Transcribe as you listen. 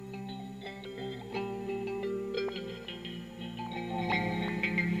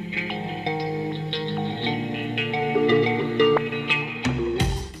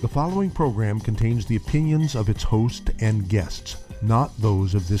following program contains the opinions of its host and guests, not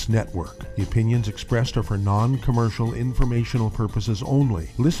those of this network. The opinions expressed are for non-commercial informational purposes only.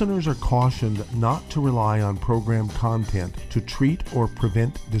 Listeners are cautioned not to rely on program content to treat or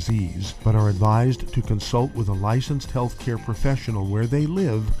prevent disease, but are advised to consult with a licensed healthcare professional where they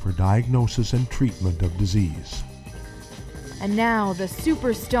live for diagnosis and treatment of disease. And now, the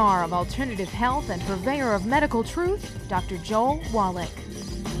superstar of alternative health and purveyor of medical truth, Dr. Joel Wallach.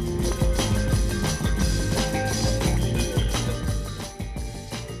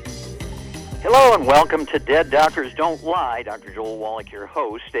 Hello and welcome to Dead Doctors Don't Lie. Dr. Joel Wallach, your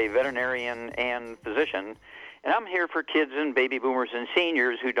host, a veterinarian and physician. And I'm here for kids and baby boomers and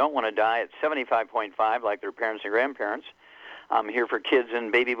seniors who don't want to die at 75.5 like their parents and grandparents. I'm here for kids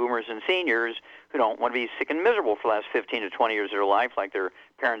and baby boomers and seniors who don't want to be sick and miserable for the last 15 to 20 years of their life like their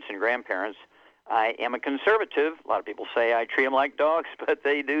parents and grandparents. I am a conservative. A lot of people say I treat them like dogs, but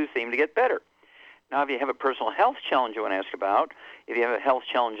they do seem to get better. Now, if you have a personal health challenge you want to ask about, if you have a health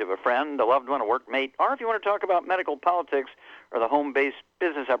challenge of a friend, a loved one, a workmate, or if you want to talk about medical politics or the home-based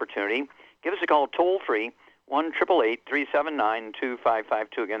business opportunity, give us a call toll-free,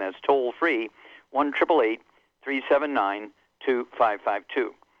 1-888-379-2552. Again, that's toll-free,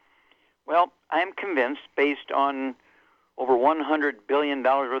 1-888-379-2552. Well, I am convinced, based on over $100 billion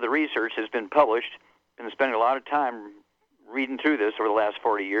worth of research has been published, been spending a lot of time reading through this over the last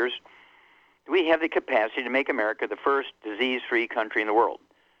 40 years, we have the capacity to make America the first disease-free country in the world.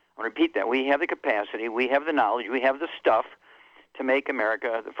 I'll repeat that. We have the capacity, we have the knowledge, we have the stuff to make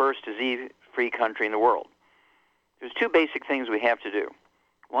America the first disease-free country in the world. There's two basic things we have to do.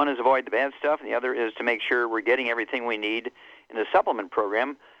 One is avoid the bad stuff, and the other is to make sure we're getting everything we need in the supplement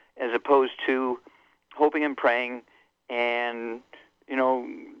program, as opposed to hoping and praying and,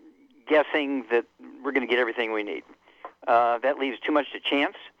 guessing that we're going to get everything we need. That leaves too much to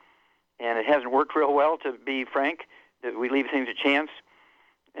chance, and it hasn't worked real well, to be frank, that we leave things to chance.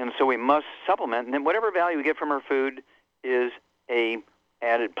 And so we must supplement, and then whatever value we get from our food is a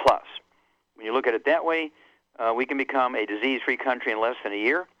added plus. When you look at it that way, we can become a disease-free country in less than a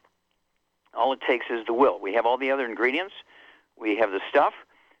year. All it takes is the will. We have all the other ingredients. We have the stuff.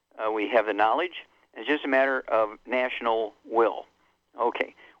 We have the knowledge. It's just a matter of national will.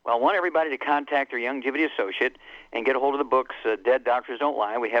 Okay. Well, I want everybody to contact their Youngevity associate and get a hold of the books, Dead Doctors Don't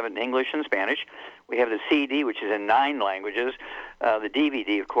Lie. We have it in English and Spanish. We have the CD, which is in 9 languages, the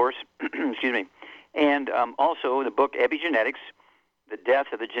DVD, of course, excuse me, and also the book Epigenetics, The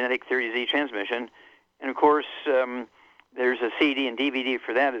Death of the Genetic Theory of Disease Transmission. And, of course, there's a CD and DVD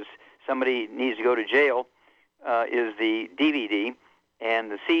for that. Is somebody needs to go to jail is the DVD, and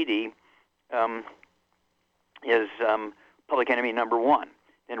the CD is Public Enemy number 1.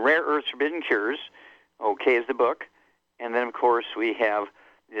 Then Rare Earths Forbidden Cures, okay, is the book. And then, of course, we have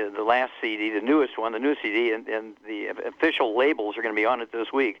the last CD, the newest one, the new CD, and the official labels are going to be on it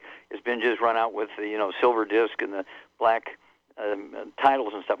this week. It's been just run out with the silver disc and the black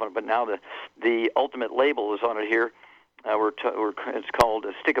titles and stuff on it, but now the ultimate label is on it here. It's called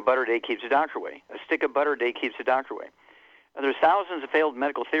A Stick of Butter a Day Keeps the Doctor Away. A Stick of Butter a Day Keeps the Doctor Away. There's thousands of failed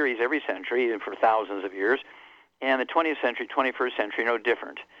medical theories every century and for thousands of years, and the 20th century, 21st century, no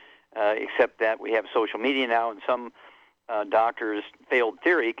different, except that we have social media now, and some doctors' failed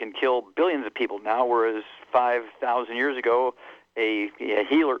theory can kill billions of people now, whereas 5,000 years ago, a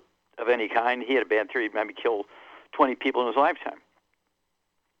healer of any kind, he had a bad theory, he'd maybe kill 20 people in his lifetime.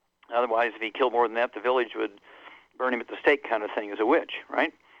 Otherwise, if he killed more than that, the village would burn him at the stake, kind of thing, as a witch,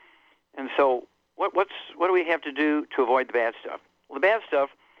 right? And so what do we have to do to avoid the bad stuff? Well, the bad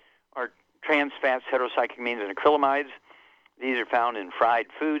stuff are trans fats, heterocyclamines, and acrylamides. These are found in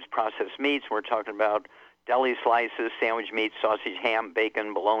fried foods, processed meats. We're talking about deli slices, sandwich meats, sausage, ham,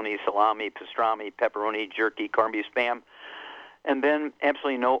 bacon, bologna, salami, pastrami, pepperoni, jerky, corned beef, spam. And then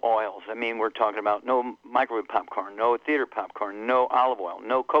absolutely no oils. I mean, we're talking about no microwave popcorn, no theater popcorn, no olive oil,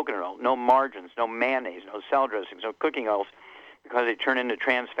 no coconut oil, no margarines, no mayonnaise, no salad dressings, no cooking oils, because they turn into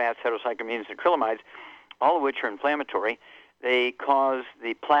trans fats, heterocyclamines, and acrylamides, all of which are inflammatory. They cause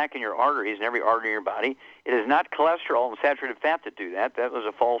the plaque in your arteries and every artery in your body. It is not cholesterol and saturated fat that do that. That was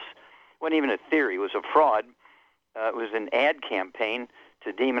a false, wasn't even a theory. It was a fraud. It was an ad campaign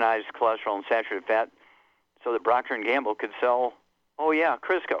to demonize cholesterol and saturated fat so that Procter & Gamble could sell,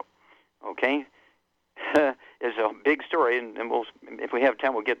 Crisco. Okay? It's a big story, and we'll, if we have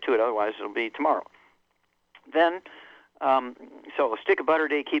time, we'll get to it. Otherwise, it'll be tomorrow. Then, so a stick of butter a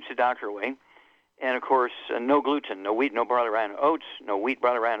day keeps the doctor away. And, of course, no gluten, no wheat, no barley, rye, and oats, no wheat,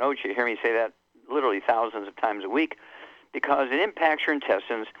 barley, rye, and oats. You hear me say that literally thousands of times a week because it impacts your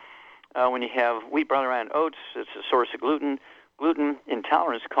intestines. When you have wheat, barley, rye, and oats, it's a source of gluten. gluten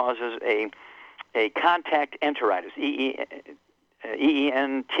intolerance causes a contact enteritis, E-E-N-T-E-R-I-T-I-S,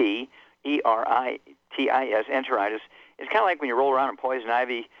 enteritis. It's kind of like when you roll around in poison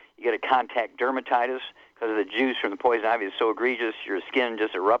ivy, you get a contact dermatitis because of the juice from the poison ivy is so egregious, your skin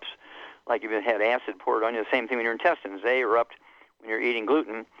just erupts like you've had acid poured on you. The same thing with your intestines. They erupt when you're eating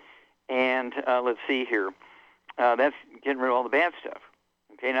gluten. And let's see here. That's getting rid of all the bad stuff.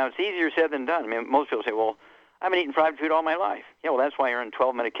 Okay, now it's easier said than done. I mean, most people say, well, I've been eating fried food all my life. Yeah, well, that's why you're on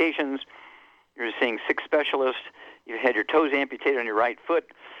 12 medications. You're seeing 6 specialists. You've had your toes amputated on your right foot.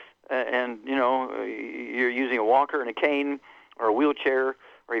 And, you're using a walker and a cane or a wheelchair,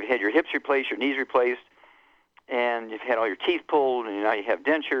 or you've had your hips replaced, your knees replaced, and you've had all your teeth pulled, and now you have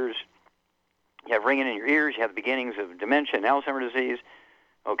dentures. You have ringing in your ears. You have the beginnings of dementia and Alzheimer's disease.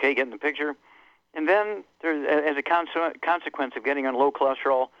 Okay, getting the picture. And then, as a consequence of getting on low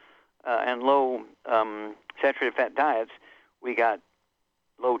cholesterol and low saturated fat diets, we got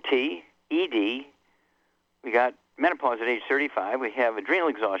low T, ED, we got menopause at age 35, we have adrenal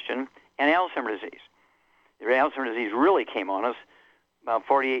exhaustion, and Alzheimer's disease. The Alzheimer's disease really came on us about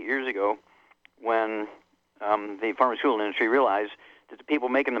 48 years ago when the pharmaceutical industry realized that the people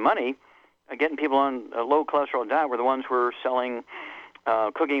making the money, getting people on a low cholesterol diet, were the ones who were selling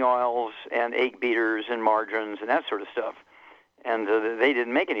cooking oils and egg beaters and margarines and that sort of stuff. And they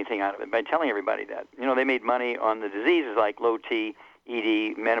didn't make anything out of it by telling everybody that. They made money on the diseases like low T,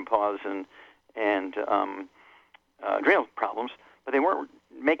 ED, menopause, and adrenal problems, but they weren't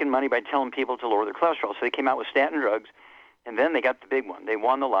making money by telling people to lower their cholesterol. So they came out with statin drugs, and then they got the big one. They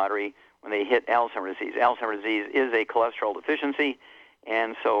won the lottery when they hit Alzheimer's disease. Alzheimer's disease is a cholesterol deficiency,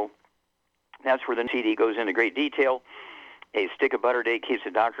 and so that's where the CD goes into great detail. A stick of butter a day keeps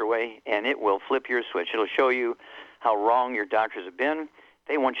the doctor away, and it will flip your switch. It'll show you how wrong your doctors have been.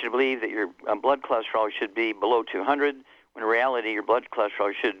 They want you to believe that your blood cholesterol should be below 200, when in reality your blood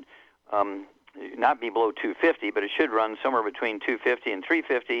cholesterol should not be below 250, but it should run somewhere between 250 and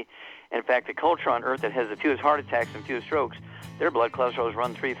 350. In fact, the culture on Earth that has the fewest heart attacks and fewest strokes, their blood cholesterol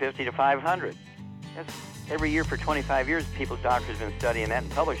run 350 to 500. That's every year for 25 years, people's doctors have been studying that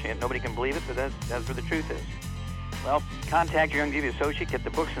and publishing it. Nobody can believe it, but that's where the truth is. Well, contact your Youngevity associate. Get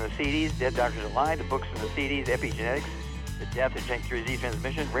the books and the CDs, Dead Doctors Don't Lie, the books and the CDs, Epigenetics, The Death and Disease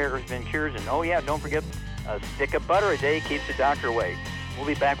Transmission, Rare Earth Been Cures, and don't forget, a stick of butter a day keeps the doctor away. We'll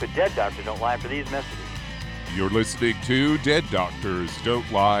be back with Dead Doctors Don't Lie for these messages. You're listening to Dead Doctors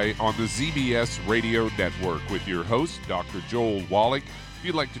Don't Lie on the ZBS Radio Network with your host, Dr. Joel Wallach. If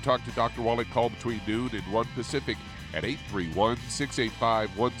you'd like to talk to Dr. Wallach, call between noon and 1 Pacific at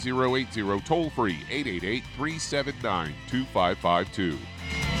 831-685-1080, toll free 888-379-2552.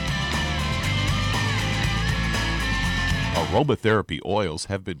 Aromatherapy oils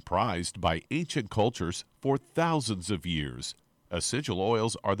have been prized by ancient cultures for thousands of years. Essential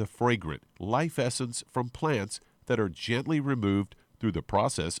oils are the fragrant life essence from plants that are gently removed through the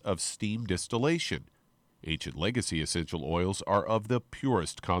process of steam distillation. Ancient Legacy essential oils are of the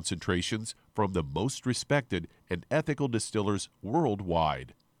purest concentrations from the most respected and ethical distillers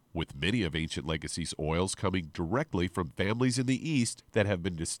worldwide, with many of Ancient Legacy's oils coming directly from families in the East that have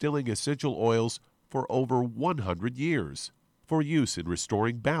been distilling essential oils for over 100 years, for use in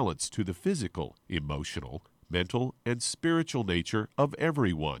restoring balance to the physical, emotional, mental, and spiritual nature of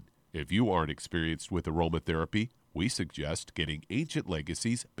everyone. If you aren't experienced with aromatherapy, we suggest getting Ancient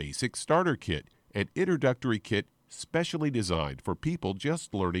Legacy's Basic Starter Kit, an introductory kit specially designed for people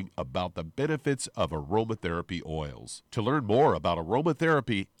just learning about the benefits of aromatherapy oils. To learn more about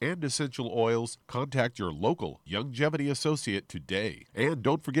aromatherapy and essential oils, contact your local Youngevity associate today. And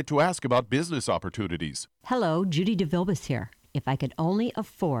don't forget to ask about business opportunities. Hello, Judy DeVilbiss here. If I could only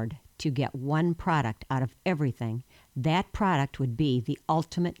afford to get one product out of everything, that product would be the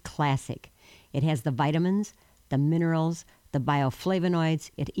Ultimate Classic. It has the vitamins, the minerals, the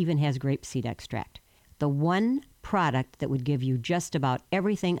bioflavonoids. It even has grapeseed extract. The one product that would give you just about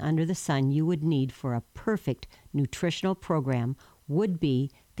everything under the sun you would need for a perfect nutritional program would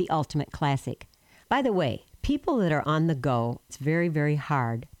be the Ultimate Classic. By the way, people that are on the go, it's very, very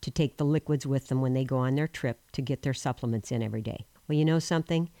hard to take the liquids with them when they go on their trip to get their supplements in every day. Well, you know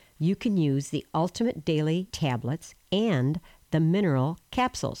something? You can use the Ultimate Daily tablets and the mineral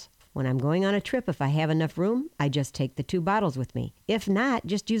capsules. When I'm going on a trip, if I have enough room, I just take the 2 bottles with me. If not,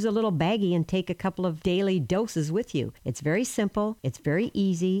 just use a little baggie and take a couple of daily doses with you. It's very simple. It's very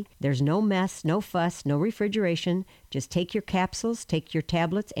easy. There's no mess, no fuss, no refrigeration. Just take your capsules, take your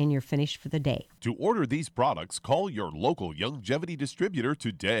tablets, and you're finished for the day. To order these products, call your local Youngevity distributor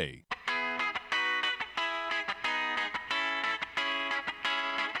today.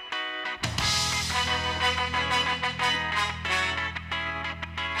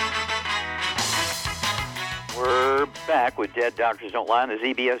 with Dead Doctors Don't Lie on the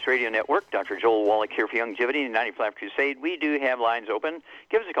ZBS Radio Network. Dr. Joel Wallach here for Youngevity and 95 Crusade. We do have lines open.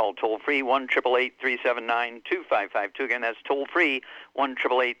 Give us a call toll-free, 1-888-379-2552. Again, that's toll-free,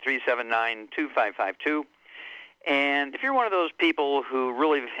 1-888-379-2552. And if you're one of those people who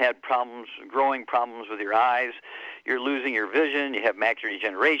really have had problems, growing problems with your eyes, you're losing your vision, you have macular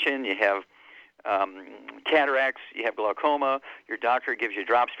degeneration, you have cataracts, you have glaucoma, your doctor gives you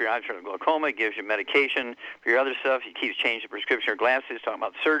drops for your eyes for the glaucoma, gives you medication for your other stuff, he keeps changing the prescription or glasses, talking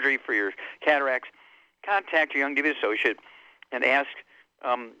about surgery for your cataracts, contact your Youngevity associate and ask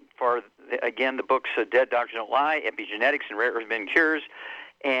for, again, the books Dead Doctors Don't Lie, Epigenetics and Rare Earth Bin Cures,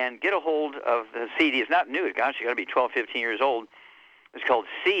 and get a hold of the CD. It's not new. Gosh, you got to be 12, 15 years old. It's called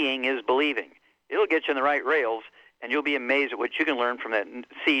Seeing is Believing. It'll get you on the right rails, and you'll be amazed at what you can learn from that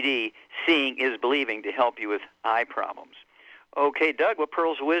CD, Seeing is Believing, to help you with eye problems. Okay, Doug, what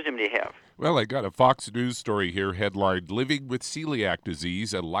pearls of wisdom do you have? Well, I got a Fox News story here headlined, Living with Celiac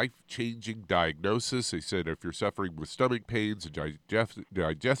Disease, a Life-Changing Diagnosis. They said if you're suffering with stomach pains and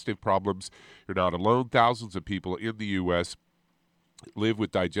digestive problems, you're not alone. Thousands of people in the U.S. live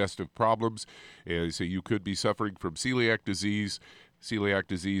with digestive problems, and they say you could be suffering from celiac disease. Celiac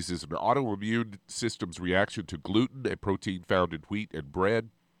disease is an autoimmune system's reaction to gluten, a protein found in wheat and bread.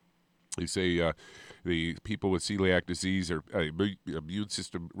 They say the people with celiac disease, their immune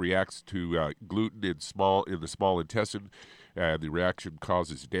system reacts to gluten in the small intestine, and the reaction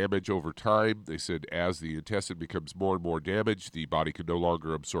causes damage over time. They said as the intestine becomes more and more damaged, the body can no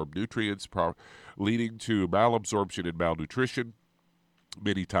longer absorb nutrients, leading to malabsorption and malnutrition.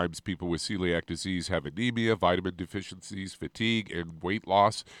 Many times people with celiac disease have anemia, vitamin deficiencies, fatigue, and weight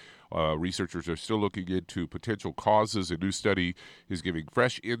loss. Researchers are still looking into potential causes. A new study is giving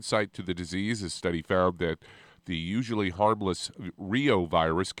fresh insight to the disease. A study found that the usually harmless Rio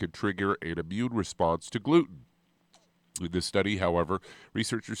virus can trigger an immune response to gluten. In this study, however,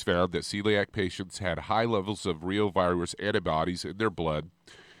 researchers found that celiac patients had high levels of Rio virus antibodies in their blood.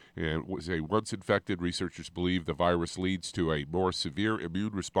 And once infected, researchers believe the virus leads to a more severe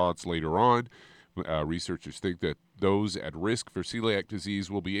immune response later on. Researchers think that those at risk for celiac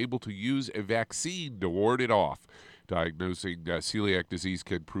disease will be able to use a vaccine to ward it off. Diagnosing celiac disease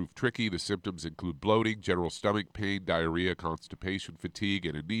can prove tricky. The symptoms include bloating, general stomach pain, diarrhea, constipation, fatigue,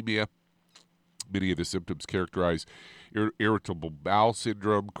 and anemia. Many of the symptoms characterize irritable bowel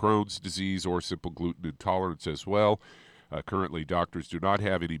syndrome, Crohn's disease, or simple gluten intolerance as well. Currently, doctors do not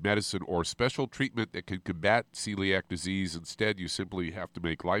have any medicine or special treatment that can combat celiac disease. Instead, you simply have to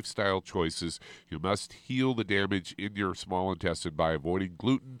make lifestyle choices. You must heal the damage in your small intestine by avoiding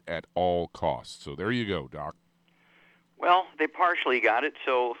gluten at all costs. So there you go, Doc. Well, they partially got it,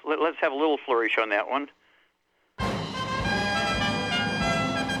 so let's have a little flourish on that one.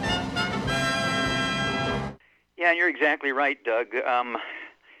 Yeah, and you're exactly right, Doug.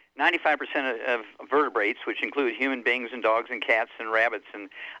 95% of vertebrates, which include human beings and dogs and cats and rabbits, and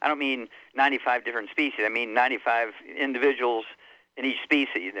I don't mean 95 different species, I mean 95 individuals in each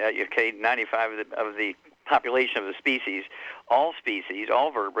species, 95 of the population of the species, all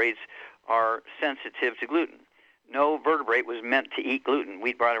vertebrates are sensitive to gluten. No vertebrate was meant to eat gluten.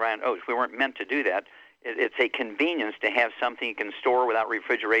 We brought around oats. We weren't meant to do that. It's a convenience to have something you can store without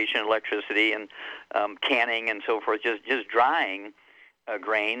refrigeration, electricity, and canning and so forth. Just drying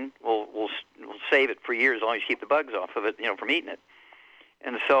grain will save it for years as long as you keep the bugs off of it, from eating it.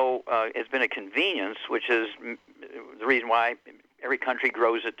 And so it's been a convenience, which is the reason why every country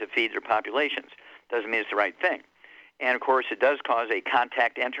grows it to feed their populations. Doesn't mean it's the right thing. And, of course, it does cause a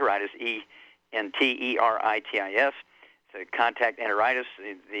contact enteritis, E-N-T-E-R-I-T-I-S. It's a contact enteritis.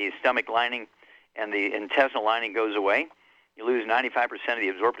 The stomach lining and the intestinal lining goes away. You lose 95% of the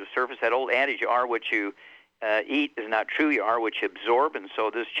absorptive surface. That old adage, you are what you eat, is not true. You are what you absorb, and so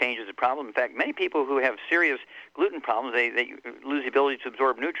this changes the problem. In fact, many people who have serious gluten problems, they lose the ability to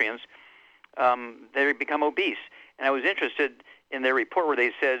absorb nutrients. They become obese. And I was interested in their report where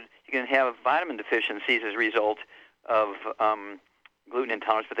they said you can have vitamin deficiencies as a result of gluten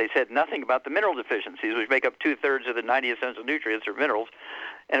intolerance, but they said nothing about the mineral deficiencies, which make up 2/3 of the 90 essential nutrients or minerals.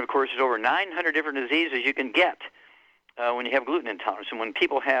 And, of course, there's over 900 different diseases you can get when you have gluten intolerance. And when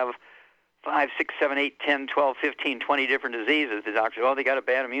people have 5, 6, 7, 8, 10, 12, 15, 20 different diseases, the doctor says, they got a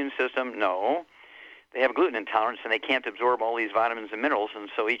bad immune system. No. They have gluten intolerance, and they can't absorb all these vitamins and minerals, and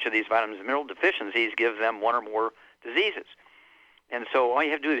so each of these vitamins and mineral deficiencies gives them one or more diseases. And so all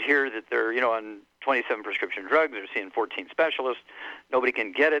you have to do is hear that they're, on 27 prescription drugs, they're seeing 14 specialists, nobody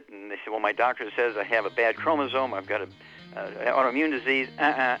can get it, and they say, well, my doctor says I have a bad chromosome, I've got an autoimmune disease,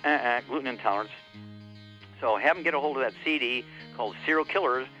 gluten intolerance. So have them get a hold of that CD called Serial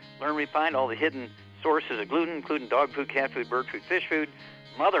Killers, learn and find all the hidden sources of gluten, including dog food, cat food, bird food, fish food.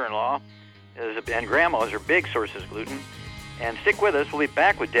 Mother-in-law and grandmas are big sources of gluten. And stick with us. We'll be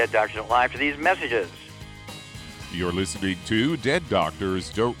back with Dead Doctors Don't Lie after these messages. You're listening to Dead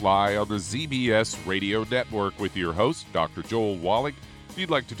Doctors Don't Lie on the ZBS Radio Network with your host, Dr. Joel Wallach. If you'd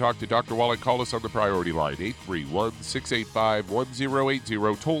like to talk to Dr. Wallach, call us on the priority line,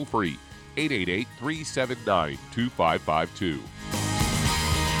 831-685-1080, toll free, 888-379-2552.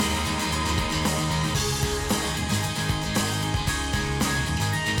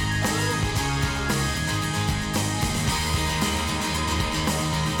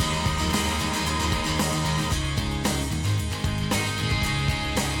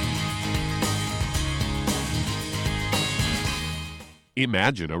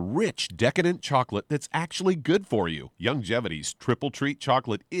 Imagine a rich, decadent chocolate that's actually good for you. Youngevity's Triple Treat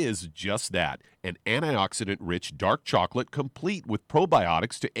chocolate is just that, an antioxidant-rich dark chocolate complete with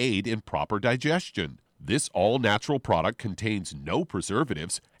probiotics to aid in proper digestion. This all-natural product contains no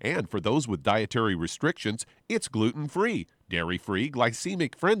preservatives, and for those with dietary restrictions, it's gluten-free, dairy-free,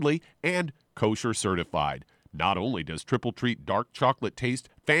 glycemic-friendly, and kosher certified. Not only does Triple Treat dark chocolate taste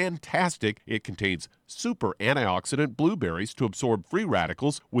fantastic, it contains super antioxidant blueberries to absorb free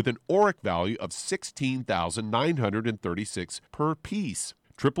radicals with an ORAC value of 16,936 per piece.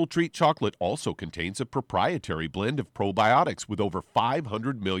 Triple Treat chocolate also contains a proprietary blend of probiotics with over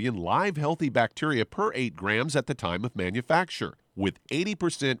 500 million live healthy bacteria per 8 grams at the time of manufacture, with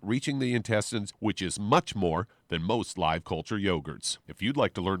 80% reaching the intestines, which is much more than most live culture yogurts. If you'd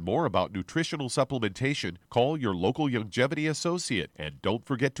like to learn more about nutritional supplementation, call your local Youngevity associate, and don't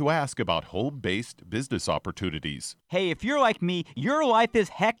forget to ask about home-based business opportunities. Hey, if you're like me, your life is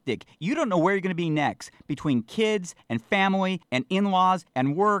hectic. You don't know where you're going to be next. Between kids and family and in-laws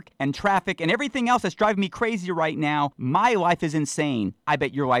and work and traffic and everything else that's driving me crazy right now, my life is insane. I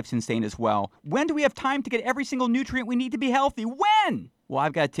bet your life's insane as well. When do we have time to get every single nutrient we need to be healthy? When? Well,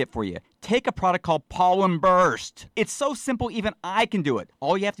 I've got a tip for you. Take a product called Pollen Burst. It's so simple, even I can do it.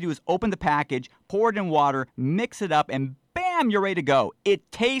 All you have to do is open the package, pour it in water, mix it up, and bam, you're ready to go. It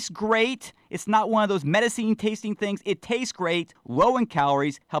tastes great. It's not one of those medicine tasting things. It tastes great, low in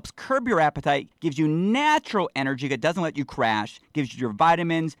calories, helps curb your appetite, gives you natural energy that doesn't let you crash, gives you your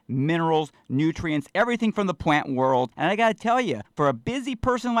vitamins, minerals, nutrients, everything from the plant world. And I gotta tell you, for a busy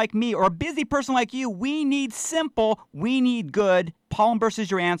person like me or a busy person like you, we need simple, we need good. Pollen Burst is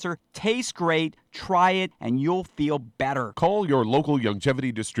your answer. Tastes great. Try it, and you'll feel better. Call your local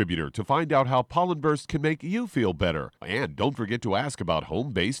Youngevity distributor to find out how Pollen Burst can make you feel better. And don't forget to ask about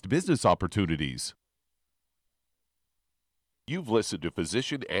home-based business opportunities. You've listened to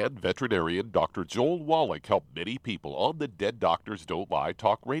physician and veterinarian Dr. Joel Wallach help many people on the Dead Doctors Don't Lie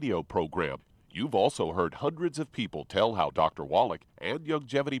talk radio program. You've also heard hundreds of people tell how Dr. Wallach and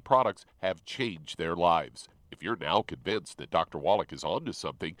Youngevity products have changed their lives. If you're now convinced that Dr. Wallach is onto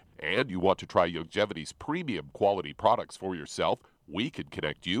something and you want to try Youngevity's premium quality products for yourself, we can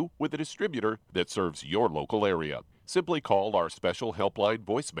connect you with a distributor that serves your local area. Simply call our special helpline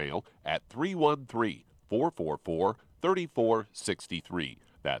voicemail at 313-444-3463.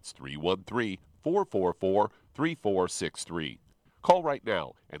 That's 313-444-3463. Call right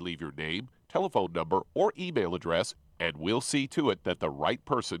now and leave your name, telephone number, or email address, and we'll see to it that the right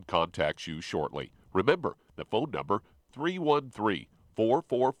person contacts you shortly. Remember, the phone number,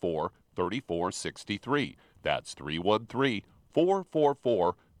 313-444-3463. That's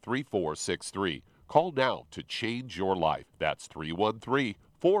 313-444-3463. Call now to change your life. That's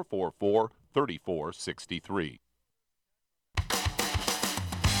 313-444-3463.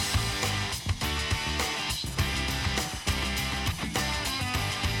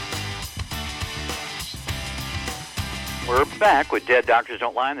 We're back with Dead Doctors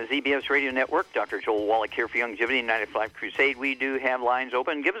Don't Lie on the ZBS Radio Network. Dr. Joel Wallach here for Youngevity 95 Crusade. We do have lines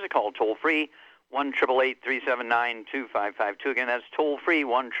open. Give us a call toll-free, 1-888-379-2552. Again, that's toll-free,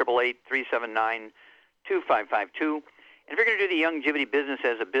 1-888-379-2552. And if you're going to do the Youngevity business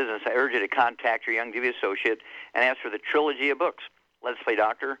as a business, I urge you to contact your Youngevity associate and ask for the trilogy of books. Let's Play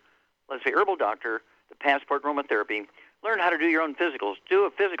Doctor, Let's Play Herbal Doctor, The Passport Aromatherapy. Learn how to do your own physicals. Do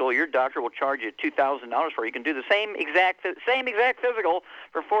a physical your doctor will charge you $2,000 for. You can do the same exact physical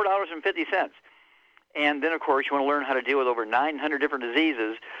for $4.50. And then, of course, you want to learn how to deal with over 900 different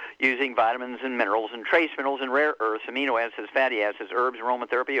diseases using vitamins and minerals and trace minerals and rare earths, amino acids, fatty acids, herbs, and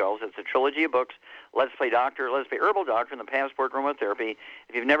aromatherapy oils. It's a trilogy of books, Let's Play Doctor, Let's Play Herbal Doctor, and The Passport Aromatherapy.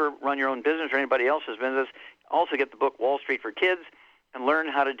 If you've never run your own business or anybody else's business, also get the book Wall Street for Kids and learn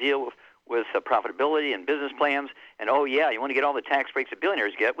how to deal with profitability and business plans. And, oh, yeah, you want to get all the tax breaks that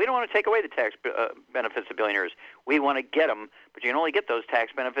billionaires get. We don't want to take away the tax benefits of billionaires. We want to get them, but you can only get those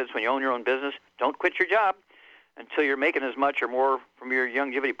tax benefits when you own your own business. Don't quit your job until you're making as much or more from your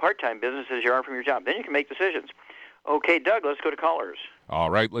Youngevity part-time business as you are from your job. Then you can make decisions. Okay, Doug, let's go to callers.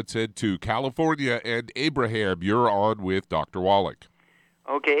 All right, let's head to California. And Abraham, you're on with Dr. Wallach.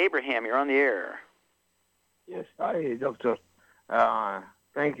 Okay, Abraham, you're on the air. Yes, hi, Doctor.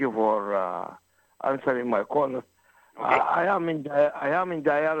 Thank you for answering my call. Okay. I am in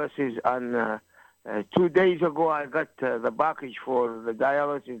dialysis, and 2 days ago I got the package for the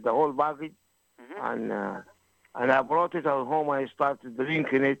dialysis, the whole package, and I brought it at home. I started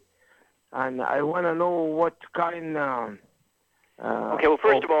drinking it, and I want to know what kind. Okay. Well,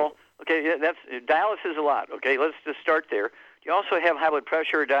 first of all, okay, that's dialysis a lot. Okay, let's just start there. Do you also have high blood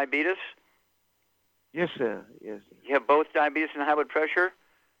pressure or diabetes? Yes, sir. Yes, sir. You have both diabetes and high blood pressure?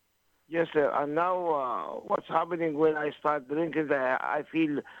 Yes, sir. And now what's happening when I start drinking, I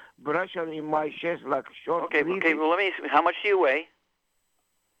feel pressure in my chest, like short breathing. Okay, well, let me see. How much do you weigh?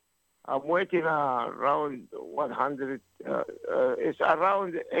 I'm weighing around 100. It's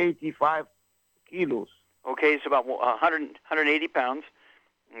around 85 kilos. Okay, it's about 180 pounds.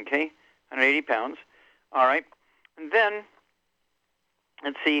 Okay, 180 pounds. All right. And then,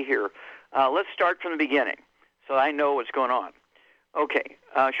 let's see here. Let's start from the beginning so I know what's going on. Okay,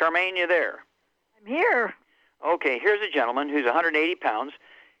 Charmaine, you there? I'm here. Okay, here's a gentleman who's 180 pounds.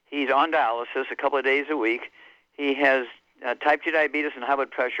 He's on dialysis a couple of days a week. He has type 2 diabetes and high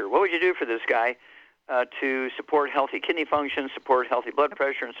blood pressure. What would you do for this guy to support healthy kidney function, support healthy blood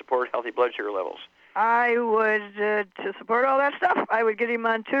pressure, and support healthy blood sugar levels? I would, to support all that stuff, I would get him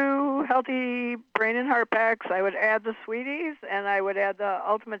on 2 healthy brain and heart packs. I would add the Sweeties, and I would add the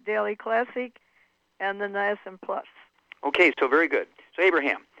Ultimate Daily Classic and the Niacin Plus. Okay, so very good. So,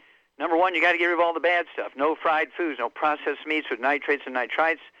 Abraham, number one, you got to get rid of all the bad stuff. No fried foods, no processed meats with nitrates and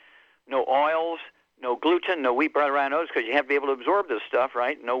nitrites, no oils, no gluten, no wheat, butter, rye, oats, because you have to be able to absorb this stuff,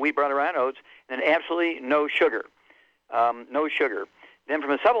 right? No wheat, butter, rye, oats, and absolutely no sugar. No sugar. Then from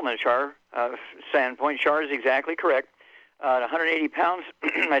a supplement standpoint, Char is exactly correct. At 180 pounds,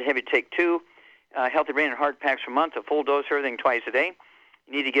 I'd have you take 2 healthy brain and heart packs per month, a full dose of everything twice a day.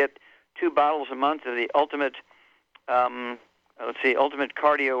 You need to get 2 bottles a month of the Ultimate Ultimate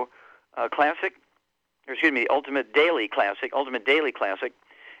Cardio Classic, Ultimate Daily Classic.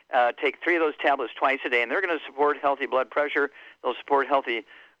 Take 3 of those tablets twice a day, and they're going to support healthy blood pressure. They'll support healthy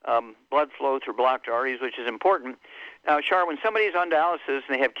blood flow through blocked arteries, which is important. Now, Char, when somebody's on dialysis and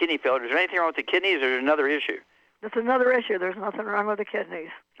they have kidney failure, is there anything wrong with the kidneys, or is there another issue? That's another issue. There's nothing wrong with the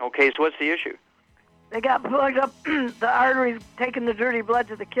kidneys. Okay, so what's the issue? They got plugged up. The arteries taking the dirty blood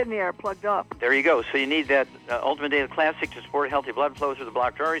to the kidney are plugged up. There you go. So you need that Ultimate Daily Classic to support healthy blood flow through the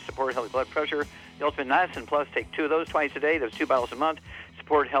blocked arteries, support healthy blood pressure. The Ultimate Niacin Plus, take 2 of those twice a day. There's 2 bottles a month.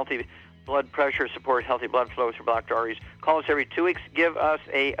 Support healthy blood pressure, support healthy blood flow through blocked arteries. Call us every 2 weeks. Give us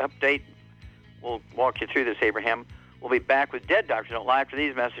a update. We'll walk you through this, Abraham. We'll be back with Dead Doctors Don't Lie after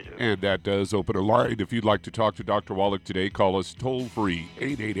these messages. And that does open a line. If you'd like to talk to Dr. Wallach today, call us toll-free,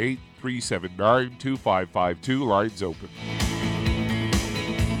 888-379-2552. Lines open.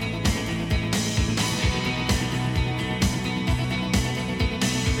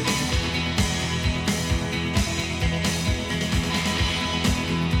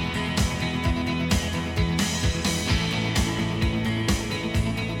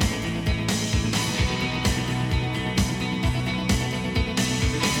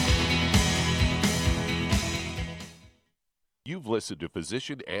 You've listened to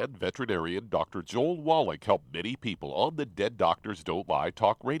physician and veterinarian Dr. Joel Wallach help many people on the Dead Doctors Don't Lie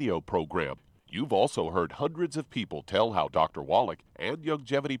talk radio program. You've also heard hundreds of people tell how Dr. Wallach and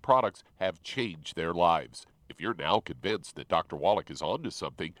Youngevity products have changed their lives. If you're now convinced that Dr. Wallach is onto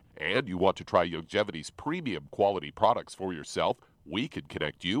something and you want to try Youngevity's premium quality products for yourself, we can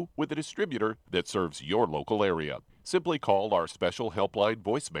connect you with a distributor that serves your local area. Simply call our special helpline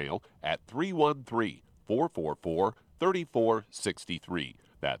voicemail at 313-444-3463.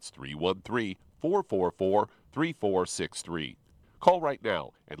 That's 313-444-3463. Call right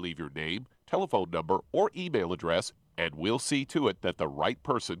now and leave your name, telephone number, or email address, and we'll see to it that the right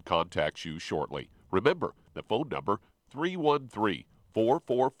person contacts you shortly. Remember, the phone number,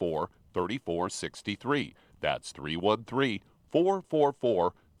 313-444-3463. That's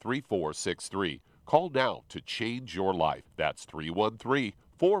 313-444-3463. Call now to change your life. That's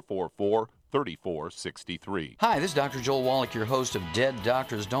 313-444-3463. Hi, this is Dr. Joel Wallach, your host of Dead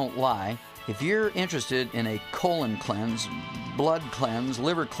Doctors Don't Lie. If you're interested in a colon cleanse, blood cleanse,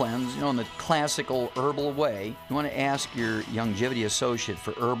 liver cleanse, in the classical herbal way, you want to ask your Youngevity associate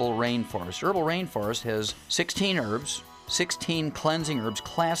for Herbal Rainforest. Herbal Rainforest has 16 herbs, 16 cleansing herbs,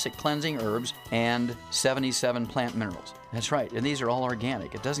 classic cleansing herbs, and 77 plant minerals. That's right, and these are all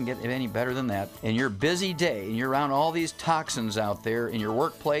organic. It doesn't get any better than that. In your busy day, and you're around all these toxins out there in your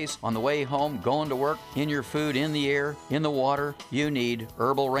workplace, on the way home, going to work, in your food, in the air, in the water, you need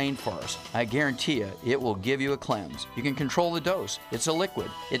Herbal Rainforest. I guarantee you, it will give you a cleanse. You can control the dose. It's a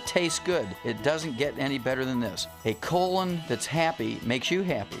liquid. It tastes good. It doesn't get any better than this. A colon that's happy makes you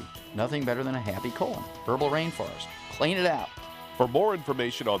happy. Nothing better than a happy colon. Herbal Rainforest. Clean it out. For more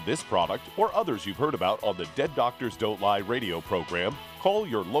information on this product or others you've heard about on the Dead Doctors Don't Lie radio program, call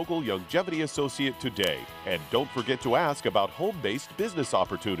your local Youngevity associate today. And don't forget to ask about home-based business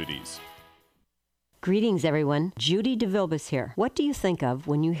opportunities. Greetings, everyone. Judy DeVilbus here. What do you think of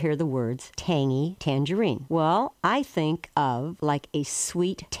when you hear the words tangy tangerine? Well, I think of like a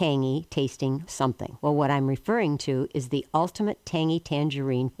sweet, tangy tasting something. Well, what I'm referring to is the Ultimate Tangy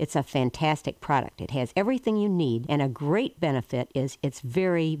Tangerine. It's a fantastic product. It has everything you need, and a great benefit is it's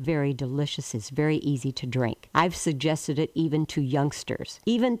very, very delicious. It's very easy to drink. I've suggested it even to youngsters.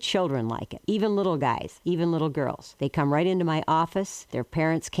 Even children like it. Even little guys. Even little girls. They come right into my office. Their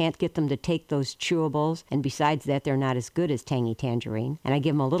parents can't get them to take those chewables. And besides that, they're not as good as Tangy Tangerine. And I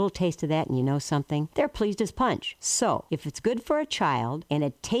give them a little taste of that, and you know something? They're pleased as punch. So, if it's good for a child and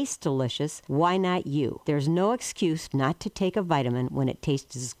it tastes delicious, why not you? There's no excuse not to take a vitamin when it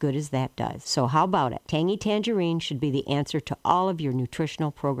tastes as good as that does. So how about it? Tangy Tangerine should be the answer to all of your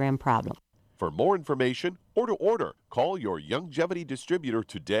nutritional program problems. For more information or to order, call your Youngevity distributor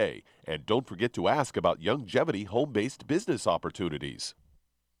today. And don't forget to ask about Youngevity home-based business opportunities.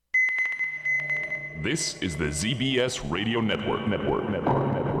 This is the ZBS Radio Network.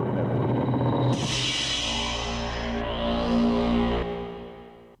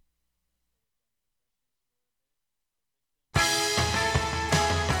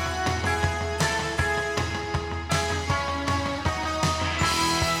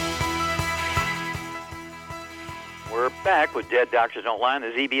 We're back with Dead Doctors Don't Lie on the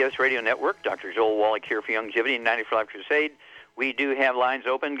ZBS Radio Network. Dr. Joel Wallach here for Youngevity and 90 for Life Crusade. We do have lines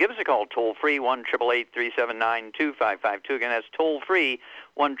open. Give us a call, toll-free, 1-888-379-2552. Again, that's toll-free,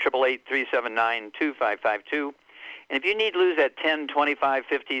 1-888-379-2552. And if you need to lose that 10, 25,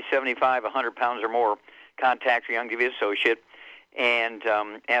 50, 75, 100 pounds or more, contact your Youngevity associate and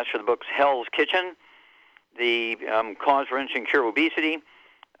ask for the books Hell's Kitchen, the Cause, Prevention, and Cure of Obesity.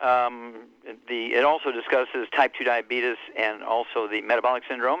 It also discusses type 2 diabetes and also the metabolic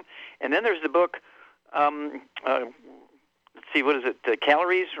syndrome. And then there's the book, let's see, what is it,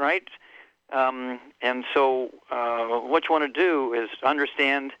 Calories, right? And so what you want to do is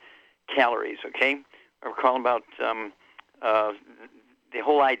understand calories, okay? We're calling about the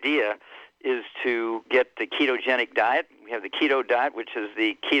whole idea is to get the ketogenic diet. We have the keto diet, which is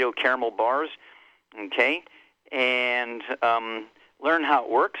the keto caramel bars, okay? And learn how it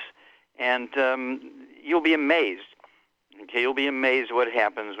works, and you'll be amazed. Okay, you'll be amazed what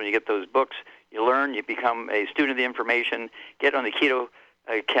happens when you get those books. You learn, you become a student of the information, get on the keto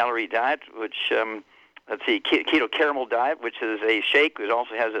calorie diet, which, keto caramel diet, which is a shake. It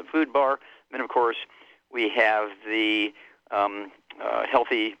also has a food bar. Then, of course, we have the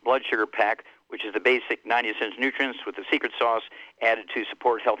healthy blood sugar pack, which is the basic 90 essential nutrients with the secret sauce added to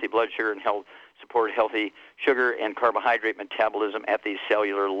support healthy blood sugar and support healthy sugar and carbohydrate metabolism at the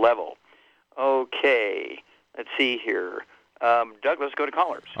cellular level. Okay, let's see here. Doug, let's go to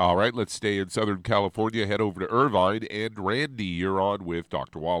callers. All right, let's stay in Southern California, head over to Irvine, and Randy, you're on with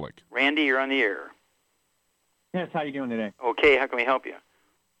Dr. Wallach. Randy, you're on the air. Yes, how are you doing today? Okay, how can we help you?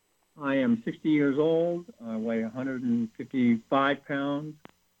 I am 60 years old. I weigh 155 pounds,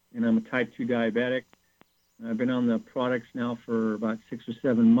 and I'm a type 2 diabetic. I've been on the products now for about 6 or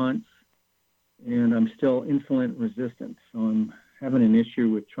 7 months, and I'm still insulin resistant, so I'm having an issue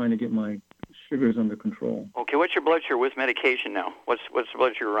with trying to get my sugars under control. Okay, what's your blood sugar with medication now? What's the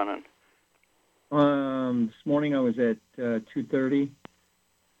blood sugar running? This morning I was at 230.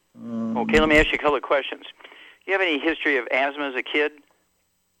 Okay, let me ask you a couple of questions. Do you have any history of asthma as a kid?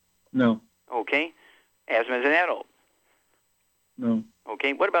 No. Okay. Asthma as an adult? No.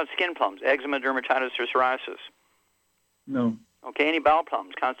 Okay. What about skin problems? Eczema, dermatitis, or psoriasis? No. Okay. Any bowel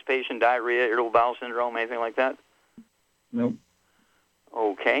problems? Constipation, diarrhea, irritable bowel syndrome, anything like that? Nope.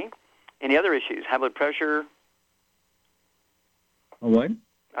 Okay. Any other issues? High blood pressure? A what?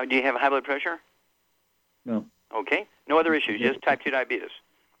 Do you have high blood pressure? No. Okay. No other issues, just type 2 diabetes?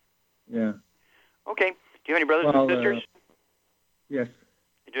 Yeah. Okay. Do you have any brothers and sisters? Yes.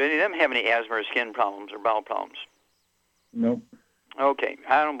 Do any of them have any asthma or skin problems or bowel problems? Nope. Okay,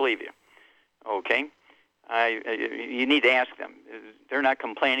 I don't believe you. Okay, you need to ask them. They're not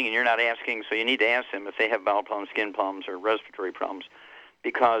complaining and you're not asking, so you need to ask them if they have bowel problems, skin problems, or respiratory problems.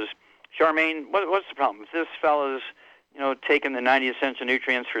 Because, Charmaine, what's the problem? If this fella's, taking the 90 essential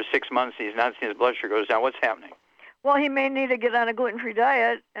nutrients for 6 months, he's not seeing his blood sugar goes down, what's happening? Well, he may need to get on a gluten-free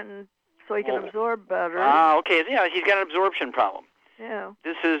diet, and so he can absorb better. Okay. Yeah, he's got an absorption problem. Yeah.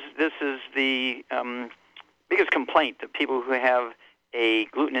 This is the biggest complaint that people who have a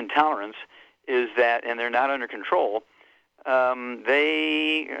gluten intolerance is that, and they're not under control,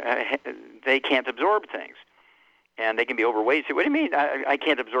 they can't absorb things, and they can be overweight. So what do you mean? I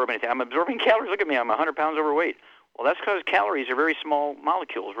can't absorb anything? I'm absorbing calories. Look at me. I'm 100 pounds overweight. Well, that's because calories are very small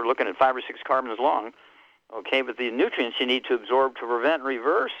molecules. We're looking at 5 or 6 carbons long. Okay, but the nutrients you need to absorb to prevent and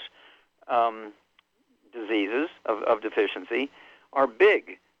reverse diseases of deficiency are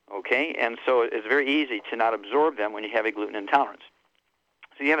big, okay? And so it's very easy to not absorb them when you have a gluten intolerance.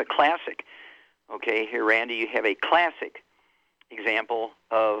 So you have a classic, okay, here, Randy, you have a classic example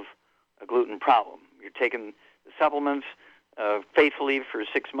of a gluten problem. You're taking the supplements faithfully for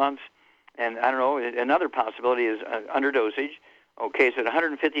 6 months, and I don't know, another possibility is underdosage. Okay, so at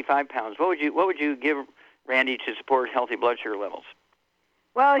 155 pounds, what would you give Randy to support healthy blood sugar levels?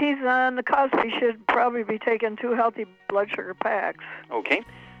 Well, he's on the cusp. He should probably be taking 2 healthy blood sugar packs. Okay.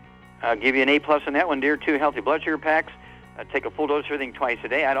 I'll give you an A+ on that one, dear. 2 healthy blood sugar packs. Take a full dose of everything twice a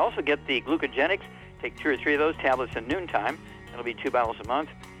day. I'd also get the glucogenics. Take 2 or 3 of those tablets at noontime. That'll be 2 bottles a month.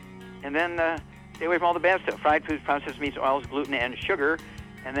 And then stay away from all the bad stuff. Fried foods, processed meats, oils, gluten, and sugar.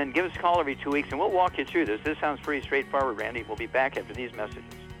 And then give us a call every 2 weeks, and we'll walk you through this. This sounds pretty straightforward, Randy. We'll be back after these messages.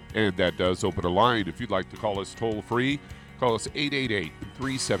 And that does open a line. If you'd like to call us toll-free, call us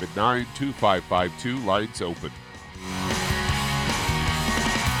 888-379-2552. Lines open.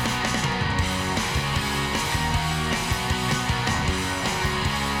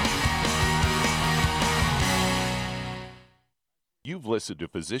 You've listened to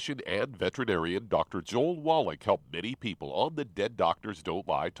physician and veterinarian Dr. Joel Wallach help many people on the Dead Doctors Don't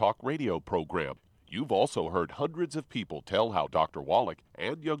Lie talk radio program. You've also heard hundreds of people tell how Dr. Wallach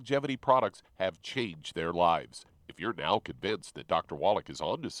and Youngevity products have changed their lives. If you're now convinced that Dr. Wallach is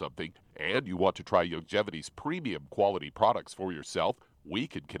onto something and you want to try Youngevity's premium quality products for yourself, we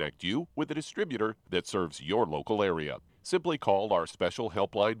can connect you with a distributor that serves your local area. Simply call our special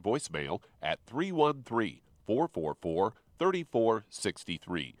helpline voicemail at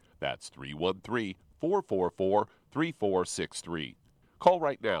 313-444-3463. That's 313-444-3463. Call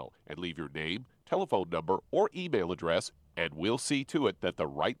right now and leave your name, telephone number, or email address, and we'll see to it that the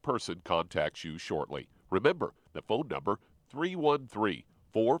right person contacts you shortly. Remember, the phone number,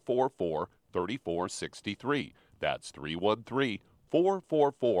 313-444-3463. That's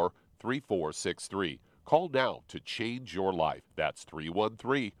 313-444-3463. Call now to change your life. That's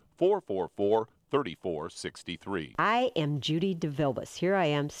 313-444-3463. 3463. I am Judy DeVilbus. Here I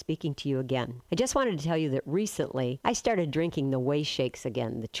am speaking to you again. I just wanted to tell you that recently I started drinking the Whey Shakes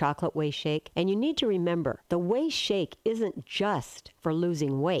again, the chocolate Whey Shake. And you need to remember, the Whey Shake isn't just for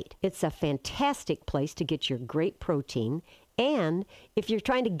losing weight. It's a fantastic place to get your great protein. And if you're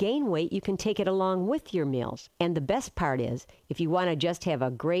trying to gain weight, you can take it along with your meals. And the best part is, if you want to just have a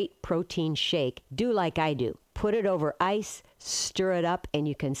great protein shake, do like I do. Put it over ice, stir it up, and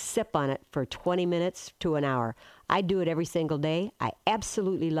you can sip on it for 20 minutes to an hour. I do it every single day. I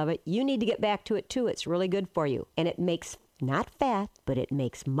absolutely love it. You need to get back to it too. It's really good for you. And it makes not fat, but it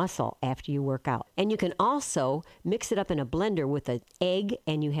makes muscle after you work out. And you can also mix it up in a blender with an egg,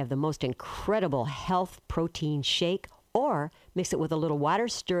 and you have the most incredible health protein shake. Or mix it with a little water,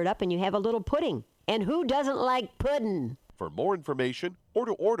 stir it up, and you have a little pudding. And who doesn't like pudding? For more information or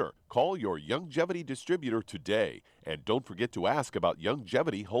to order, call your Youngevity distributor today. And don't forget to ask about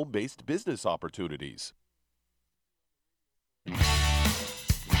Youngevity home-based business opportunities.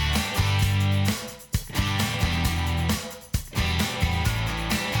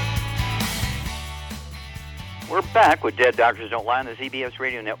 We're back with Dead Doctors Don't Lie on the ZBS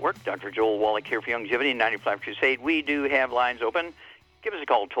Radio Network. Dr. Joel Wallach here for Youngevity 95 Crusade. We do have lines open. Give us a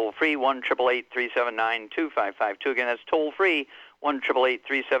call toll-free, 1-888-379-2552. Again, that's toll-free,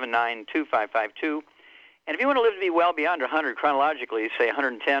 1-888-379-2552. And if you want to live to be well beyond 100 chronologically, say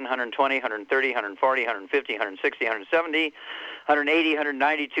 110, 120, 130, 140, 150, 160, 170, 180,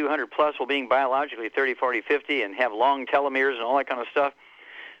 190, 200 plus, while being biologically 30, 40, 50, and have long telomeres and all that kind of stuff,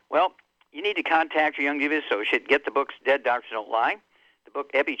 well, you need to contact your Youngevity associate. Get the books Dead Doctors Don't Lie, the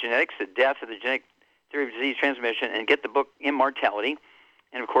book Epigenetics, The Death of the Genetic Theory of Disease Transmission, and get the book Immortality.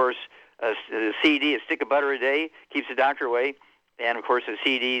 And, of course, the CD, a stick of butter a day, keeps the doctor away. and, of course, the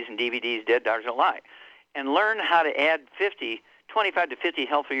CDs and DVDs, Dead Doctors Don't Lie. And learn how to add 25 to 50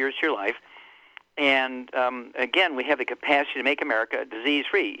 healthy years to your life. And, again, we have the capacity to make America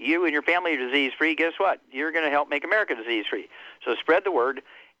disease-free. You and your family are disease-free. Guess what? You're going to help make America disease-free. So spread the word,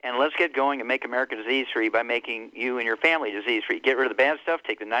 and let's get going and make America disease-free by making you and your family disease-free. Get rid of the bad stuff,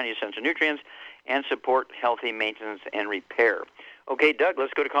 take the 90 essential nutrients, and support healthy maintenance and repair. Okay, Doug,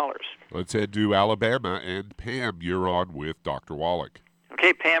 let's go to callers. Let's head to Alabama. And Pam, you're on with Dr. Wallach.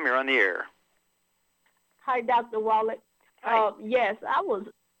 Okay, Pam, you're on the air. Hi, Dr. Wallach. Yes,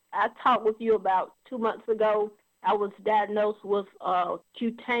 I talked with you about 2 months ago. I was diagnosed with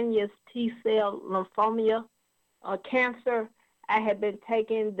cutaneous T-cell lymphoma cancer. I had been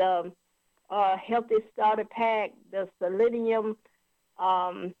taking the Healthy Starter Pack, the selenium,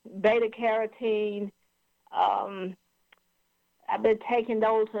 beta-carotene. I've been taking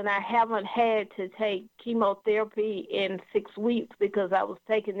those, and I haven't had to take chemotherapy in 6 weeks because I was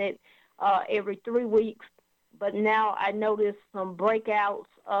taking it every 3 weeks. But now I noticed some breakouts.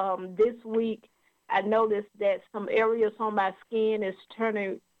 This week, I noticed that some areas on my skin is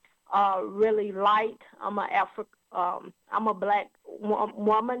turning really light. I'm a black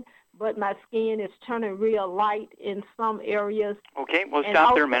woman, but my skin is turning real light in some areas. Okay, well,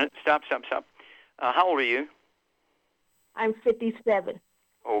 stop there a minute. Stop. How old are you? I'm 57.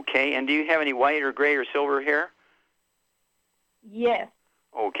 Okay, and do you have any white or gray or silver hair? Yes.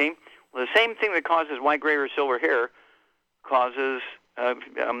 Okay. Well, the same thing that causes white, gray, or silver hair causes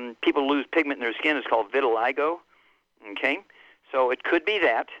people lose pigment in their skin. It's called vitiligo. Okay? So it could be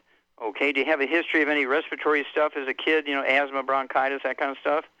that. Okay? Do you have a history of any respiratory stuff as a kid, asthma, bronchitis, that kind of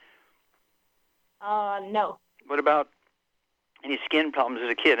stuff? No. What about any skin problems as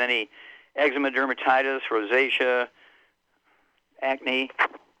a kid? Any eczema, dermatitis, rosacea, acne?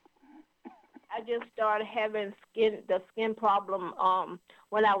 I just started having the skin problem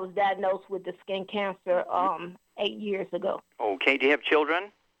when I was diagnosed with the skin cancer 8 years ago. Okay. Do you have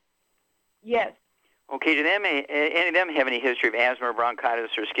children? Yes. Okay. Do any of them have any history of asthma or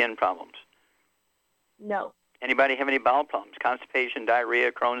bronchitis or skin problems? No. Anybody have any bowel problems? Constipation,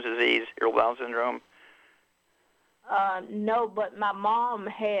 diarrhea, Crohn's disease, irritable bowel syndrome? No, but my mom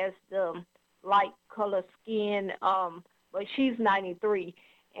has the light color skin, but she's 93.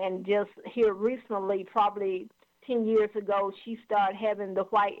 And just here recently, probably 10 years ago, she started having the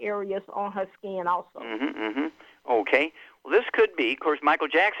white areas on her skin also. Mm-hmm. Okay. Well, this could be, of course, Michael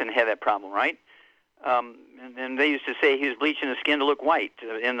Jackson had that problem, right? And they used to say he was bleaching his skin to look white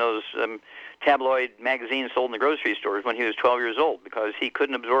in those tabloid magazines sold in the grocery stores when he was 12 years old because he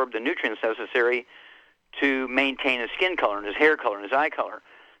couldn't absorb the nutrients necessary to maintain his skin color and his hair color and his eye color.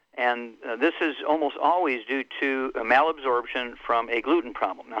 And this is almost always due to a malabsorption from a gluten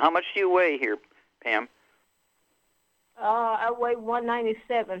problem. Now, how much do you weigh here, Pam? I weigh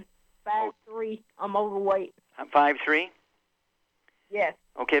 197, 5'3". I'm overweight. 5'3"? Yes.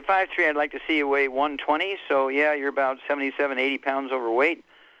 Okay, 5'3", I'd like to see you weigh 120. So, yeah, you're about 77, 80 pounds overweight.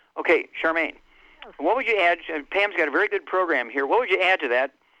 Okay, Charmaine, what would you add? Pam's got a very good program here. What would you add to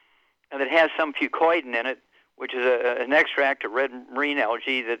that that has some fucoidan in it, which is an extract of red marine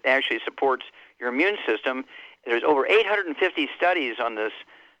algae that actually supports your immune system? There's over 850 studies on this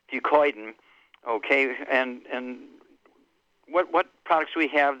fucoidan, okay? And what products do we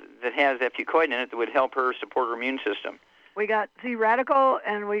have that has that fucoidan in it that would help her support her immune system? We got Z-Radical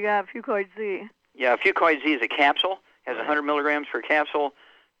and we got Fucoid Z. Yeah, Fucoid Z is a capsule, has 100 milligrams per capsule.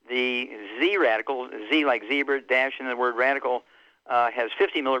 The Z-Radical, Z like zebra, dash in the word radical, has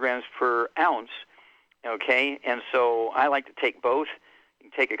 50 milligrams per ounce. Okay, and so I like to take both. You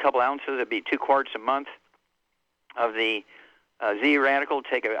can take a couple ounces, it'd be 2 quarts a month of the Z-Radical,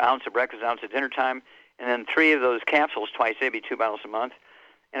 take an ounce of breakfast, an ounce at dinner time, and then 3 of those capsules twice a day, it'd be 2 bottles a month.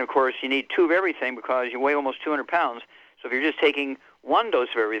 And of course, you need 2 of everything because you weigh almost 200 pounds. So if you're just taking 1 dose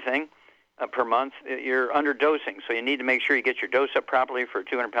of everything per month, you're underdosing. So you need to make sure you get your dose up properly for a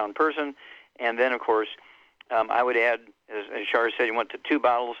 200-pound person. And then, of course, I would add, as Shar said, you want 2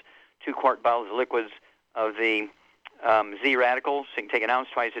 bottles, 2-quart bottles of liquids of the Z-Radical, so you can take an ounce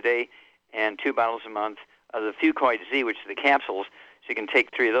twice a day, and 2 bottles a month of the Fucoid Z, which is the capsules, so you can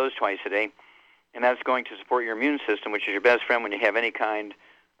take 3 of those twice a day. And that's going to support your immune system, which is your best friend when you have any kind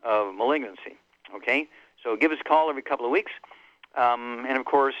of malignancy. Okay? So give us a call every couple of weeks. And, of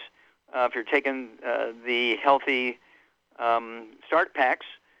course, if you're taking the healthy start packs,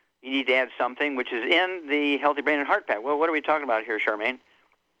 you need to add something, which is in the Healthy Brain and Heart Pack. Well, what are we talking about here, Charmaine?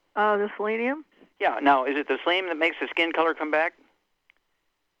 The selenium? Yeah. Now, is it the selenium that makes the skin color come back?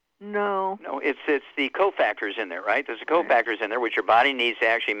 No. No, it's the cofactors in there, right? There's the cofactors in there, which your body needs to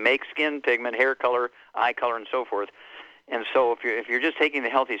actually make skin pigment, hair color, eye color, and so forth. And so if you're just taking the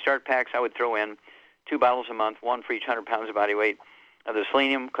Healthy Start packs, I would throw in 2 bottles a month, one for each 100 pounds of body weight of the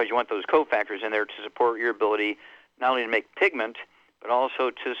selenium, because you want those cofactors in there to support your ability not only to make pigment, but also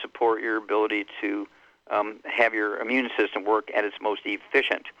to support your ability to have your immune system work at its most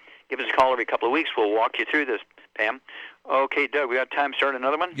efficient. Give us a call every couple of weeks. We'll walk you through this, Pam. Okay, Doug, we got time to start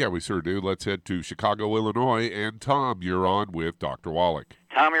another one? Yeah, we sure do. Let's head to Chicago, Illinois. And Tom, you're on with Dr. Wallach.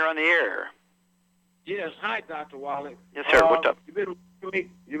 Tom, you're on the air. Yes, hi, Dr. Wallach. Yes, sir. What's up? You've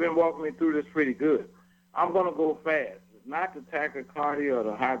been walking me through this pretty good. I'm going to go fast. Not the tachycardia or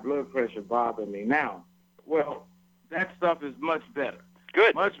the high blood pressure bother me now. Well, that stuff is much better.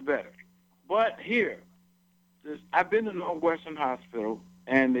 Good. Much better. But here, I've been to Northwestern Hospital,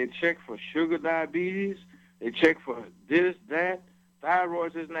 and they check for sugar diabetes. They check for this, that,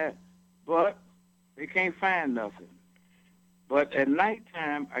 thyroid, this, and that. But they can't find nothing. But at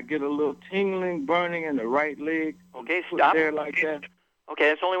nighttime, I get a little tingling, burning in the right leg. Okay, stop. There like that. Okay,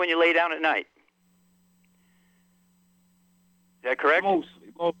 that's only when you lay down at night. Is that correct?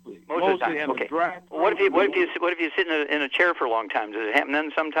 Mostly of the time. in Okay. the dry. Well, what if you sit in a chair for a long time? Does it happen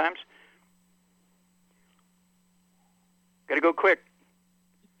then sometimes? Got to go quick.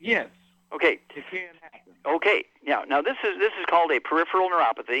 Yes. Okay. It can happen. Okay. Now this is called a peripheral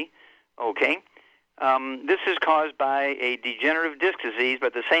neuropathy. Okay. This is caused by a degenerative disc disease,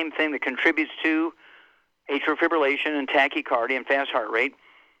 but the same thing that contributes to atrial fibrillation and tachycardia and fast heart rate.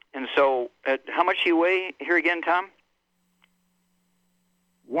 And so, how much do you weigh here again, Tom?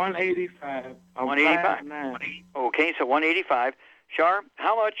 185. 185. Okay, so 185. Shar,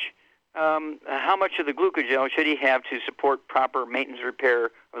 how much of the glucogel should he have to support proper maintenance and repair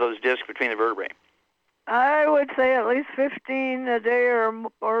of those discs between the vertebrae? I would say at least 15 a day